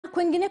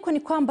kwingineko ni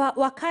kwamba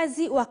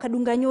wakazi wa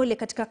Kadunganyole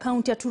katika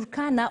kaunti ya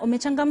Turkana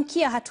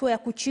wamechangamkia hatua ya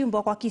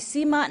kuchimbwa kwa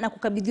kisima na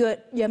kukabidhiwa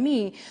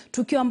jamii,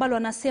 tukio ambalo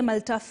wanasema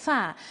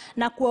litafaa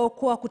na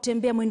kuwaokoa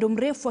kutembea mwendo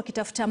mrefu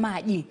wakitafuta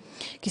maji.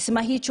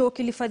 Kisima hicho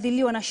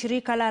kilifadhiliwa na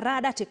shirika la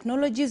Rada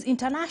Technologies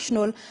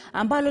International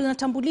ambalo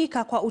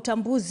linatambulika kwa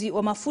utambuzi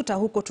wa mafuta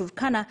huko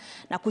Turkana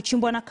na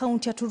kuchimbwa na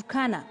kaunti ya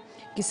Turkana.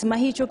 Kisima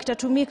hicho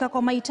kitatumika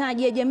kwa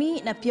mahitaji ya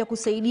jamii na pia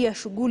kusaidia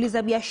shughuli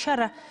za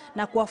biashara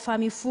na kuwafaa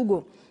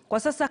mifugo. Kwa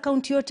sasa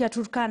kaunti yote ya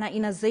Turkana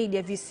ina zaidi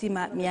ya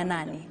visima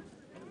 800.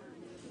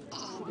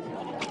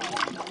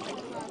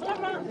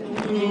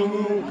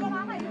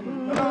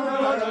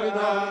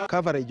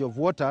 Coverage of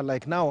water,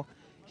 like now,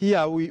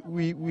 here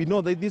we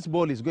know that this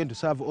bowl is going to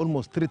serve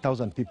almost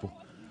 3,000 people.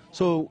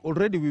 So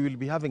already we will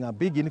be having a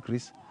big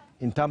increase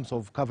in terms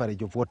of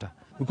coverage of water,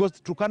 because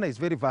Turkana is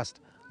very vast.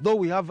 Though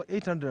we have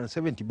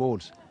 870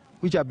 bowls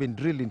which have been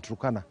drilled in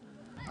Turkana,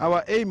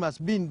 our aim has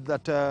been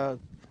that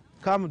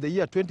come the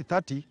year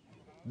 2030,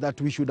 that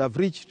we should have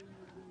reached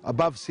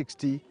above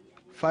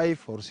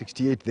 65 or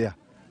 68 there.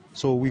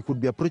 So we could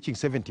be approaching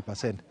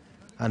 70%.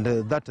 And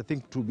that, I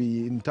think, to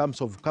be in terms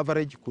of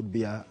coverage could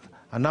be a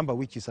number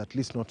which is at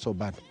least not so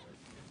bad.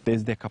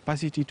 There's the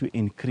capacity to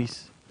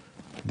increase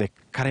the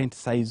current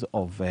size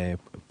of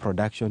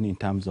production in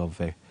terms of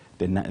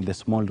the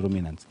small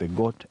ruminants, the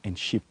goat and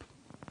sheep,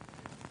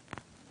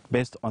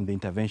 based on the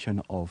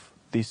intervention of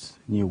this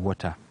new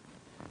water,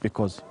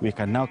 because we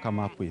can now come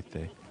up with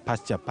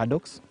pasture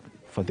paddocks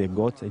for the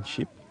goats and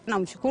sheep.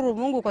 Namshukuru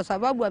Mungu kwa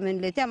sababu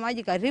ameniletea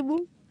maji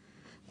karibu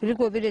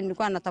kuliko vile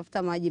nilikuwa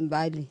natafuta maji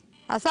mbali.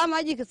 Hasa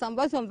maji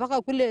kisambazwa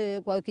mpaka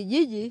kule kwa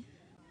kijiji,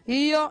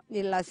 hiyo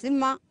ni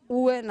lazima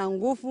uwe na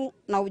nguvu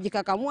na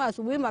ujikakamua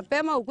asubuhi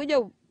mapema ukuje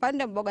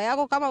upande mboga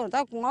yako. Kama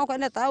unataka kung'oa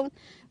kwenda town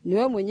ni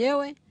wewe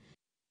mwenyewe.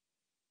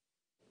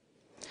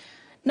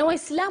 Na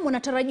Waislamu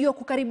wanatarajiwa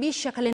kukaribisha